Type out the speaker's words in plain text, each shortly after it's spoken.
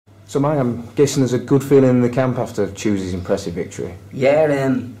So Mike, I'm guessing there's a good feeling in the camp after Tuesday's impressive victory. Yeah,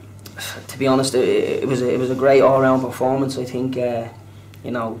 to be honest, it was a great all-round performance. I think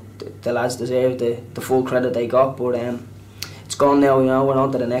you know, the lads deserve the full credit they got, but it's gone now. You know, we're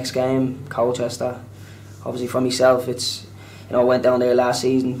on to the next game, Colchester. Obviously for myself, it's, you know, I went down there last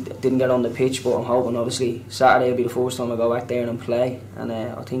season, didn't get on the pitch, but I'm hoping obviously Saturday will be the first time I go back there and play. And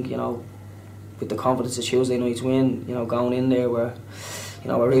I think, you know, with the confidence of Tuesday night's win, you know, going in there, we're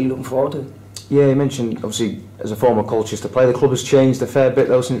really looking forward to it. Yeah, you mentioned obviously as a former Colchester player, the club has changed a fair bit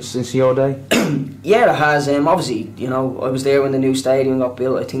though since your day. Yeah, it has. Obviously, you know, I was there when the new stadium got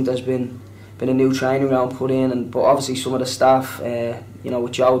built. I think there's been a new training ground put in, but obviously some of the staff, you know,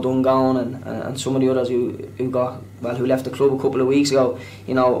 with Joe Dunn gone and some of the others who left the club a couple of weeks ago,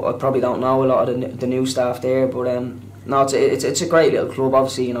 you know, I probably don't know a lot of the new staff there, but no, it's a great little club.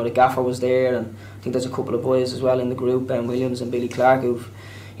 Obviously, you know, the gaffer was there, and I think there's a couple of boys as well in the group, Ben Williams and Billy Clark, who've,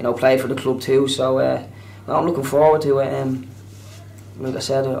 you know, played for the club too. So I'm looking forward to it. Like I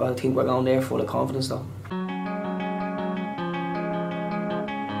said, I think we're going there full of confidence though.